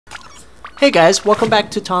Hey guys, welcome back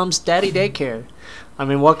to Tom's Daddy Daycare.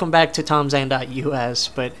 Welcome back to tomzane.us.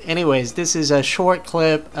 But anyways, this is a short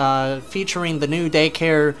clip featuring the new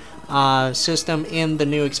daycare system in the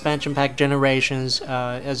new expansion pack Generations.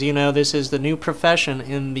 As you know, this is the new profession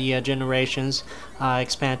in the Generations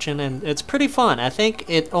expansion, and it's pretty fun. I think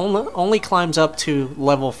it only climbs up to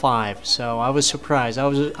level 5, so I was surprised. I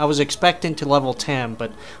was expecting to level 10,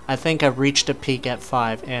 but I think I've reached a peak at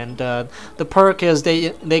 5. And the perk is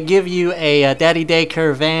they give you a daddy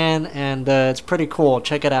daycare van, and it's pretty cool.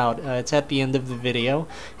 Check it out. It's at the end of the video,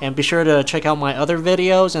 and be sure to check out my other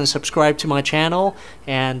videos and subscribe to my channel.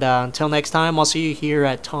 And until next time, I'll see you here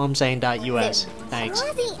at tomzane.us. Thanks.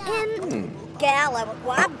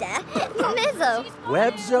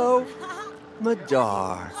 Webzo,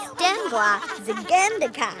 Madar. Dengwa,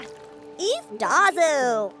 Zagendaka, Eve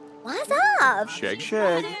Dazu. What's up? Sheg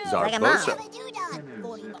Sheg, Zarbosa.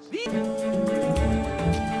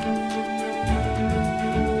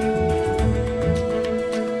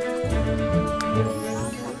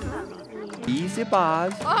 Easy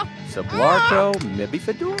Baz, Sablarko,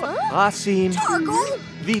 Mebifador, Asim,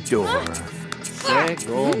 Vidor.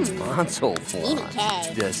 Sego Mansolfon.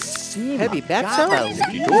 Decima. Heavy Betso.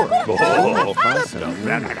 Vidor.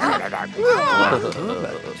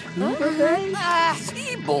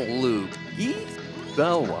 Siboluk.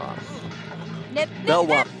 Belwa.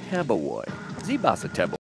 Belwa Teboy. Zibasa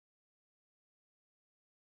Tebo.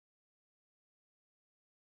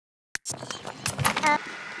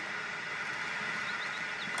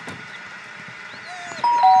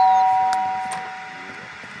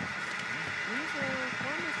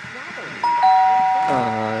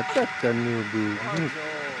 Tatanubu.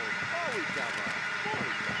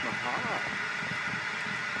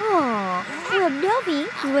 Oh, Rodobi,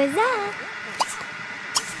 who is that?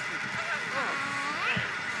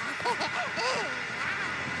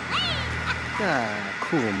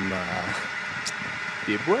 Kuma.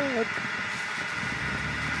 Dibweb.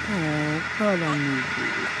 Oh, Tatanubu.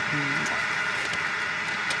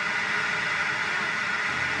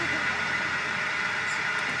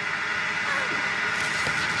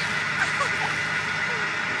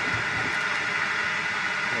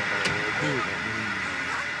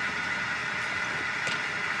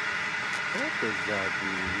 What does that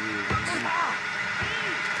mean?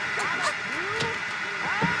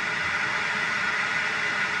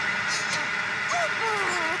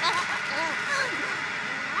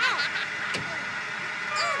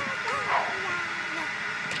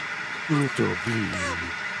 Utobi.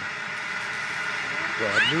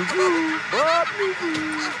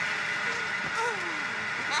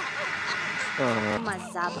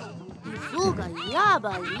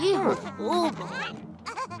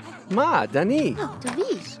 Ma, Dani.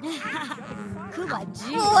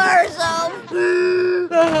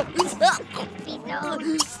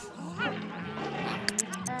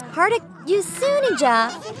 Hardik, Yusunija,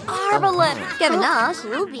 Arbalin, Gavinash,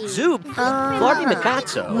 Zub, Florby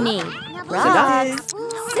Mikatso. Ni, Rad,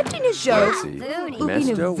 Siptinajos,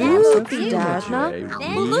 Mesto, Vuti Dashna,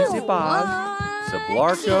 Easy Bob,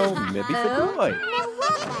 Sablarko, Mebifadoy.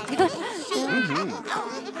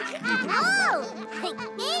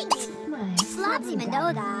 Slopsy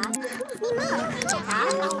Mendoza.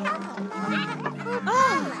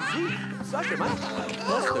 Sasha,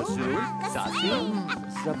 Cluster Zoo, Sashi,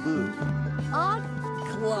 Zabu.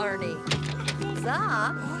 Clarny. Za.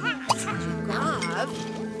 Gav.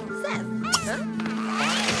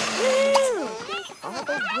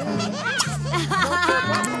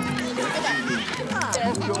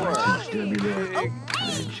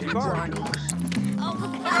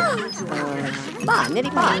 Ba,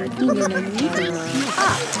 nitty ba.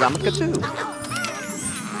 Ramakatu.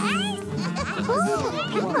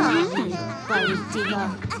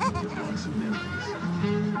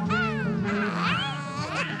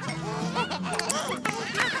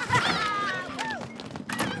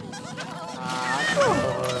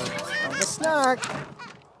 The snark.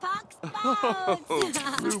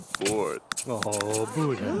 Newport. Oh,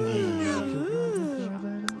 Buddha.